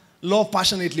back. Love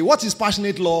passionately. What is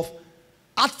passionate love?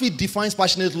 Hatfield defines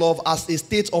passionate love as a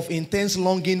state of intense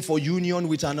longing for union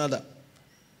with another.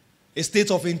 A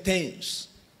state of intense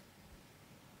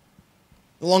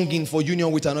longing for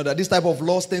union with another. This type of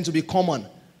love tends to be common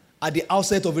at the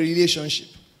outset of a relationship.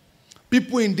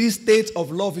 People in this state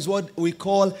of love is what we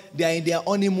call they are in their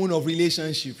honeymoon of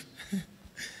relationship.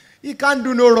 You can't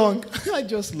do no wrong. I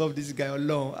just love this guy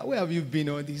alone. Where have you been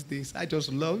all these days? I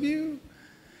just love you.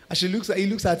 And he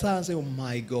looks at her and says, oh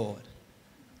my God.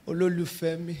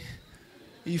 Ololufemi.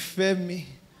 Ifemi.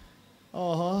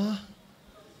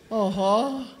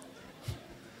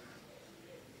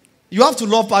 You have to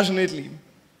love passionately.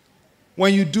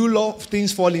 When you do love,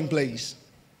 things fall in place.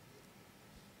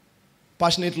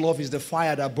 Passionate love is the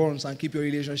fire that burns and keeps your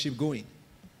relationship going.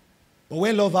 But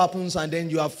when love happens and then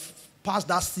you have past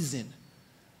that season.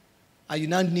 And you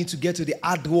now need to get to the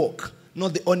hard work,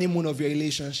 not the honeymoon of your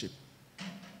relationship.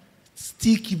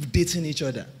 Still keep dating each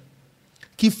other.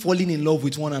 Keep falling in love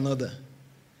with one another.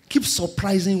 Keep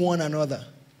surprising one another.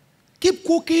 Keep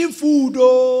cooking food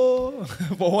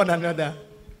for one another.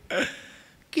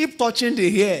 Keep touching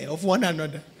the hair of one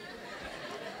another.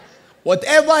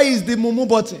 Whatever is the mumu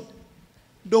button,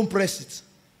 don't press it.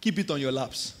 Keep it on your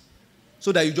laps.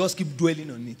 So that you just keep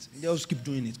dwelling on it. You just keep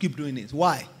doing it. Keep doing it.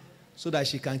 Why? So that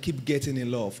she can keep getting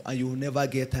in love and you will never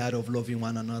get tired of loving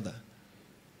one another.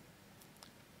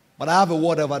 But I have a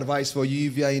word of advice for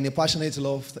you if you are in a passionate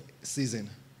love season.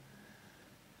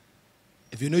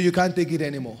 If you know you can't take it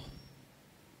anymore,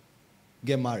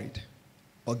 get married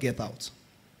or get out.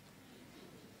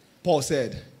 Paul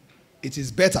said, it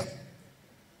is better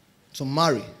to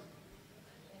marry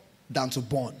than to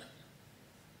burn.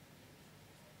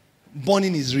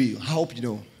 Burning is real. I hope you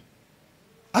know.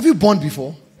 Have you burned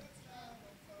before?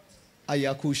 I'm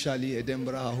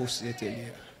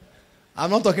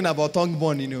not talking about tongue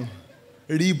burning,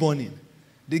 re-burning.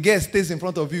 The girl stays in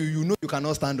front of you, you know you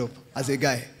cannot stand up as a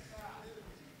guy.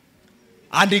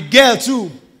 And the girl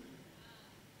too,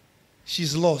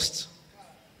 she's lost.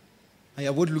 And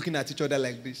you're both looking at each other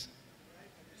like this.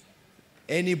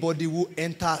 Anybody who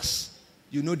enters,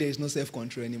 you know there is no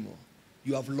self-control anymore.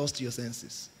 You have lost your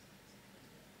senses.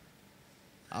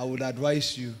 I would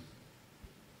advise you,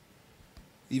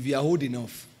 if you are old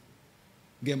enough,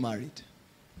 get married.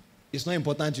 It's not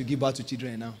important to give birth to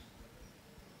children now.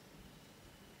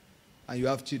 And you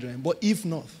have children. But if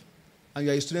not, and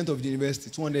you are a student of the university,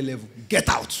 200 level, get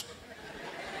out.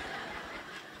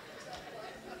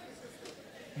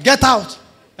 Get out.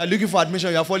 You are looking for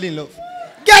admission, you are falling in love.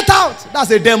 Get out.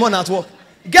 That's a demon at work.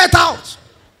 Get out.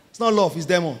 It's not love, it's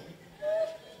demon.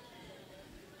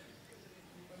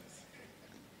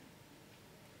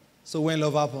 So when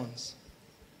love happens,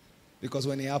 because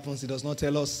when it happens, it does not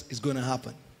tell us it's going to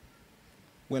happen.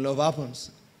 When love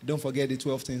happens, don't forget the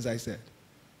 12 things I said.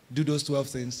 Do those 12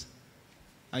 things,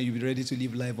 and you'll be ready to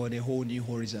live life on a whole new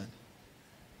horizon.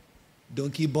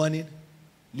 Don't keep burning.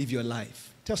 Live your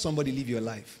life. Tell somebody, live your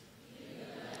life.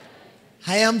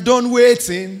 I am done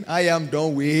waiting. I am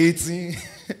done waiting.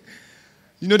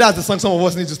 You know that's the song some of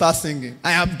us need to start singing.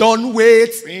 I am done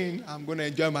waiting. I'm going to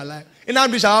enjoy my life. And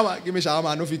I'm shawarma. Give me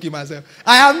shawarma. I know if you kill myself.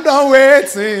 I am done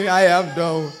waiting. I am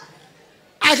done.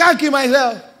 I can't kill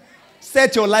myself.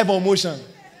 Set your life on motion.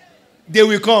 They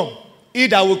will come. He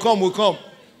that will come will come.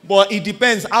 But it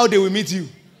depends how they will meet you.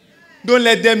 Don't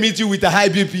let them meet you with a high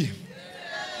BP.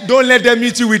 Don't let them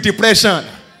meet you with depression.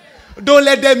 Don't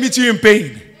let them meet you in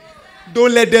pain.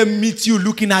 Don't let them meet you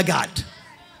looking haggard.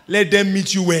 Let them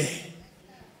meet you where?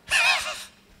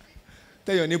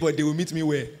 Tell your neighbor they will meet me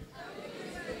where?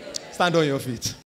 Stand on your feet.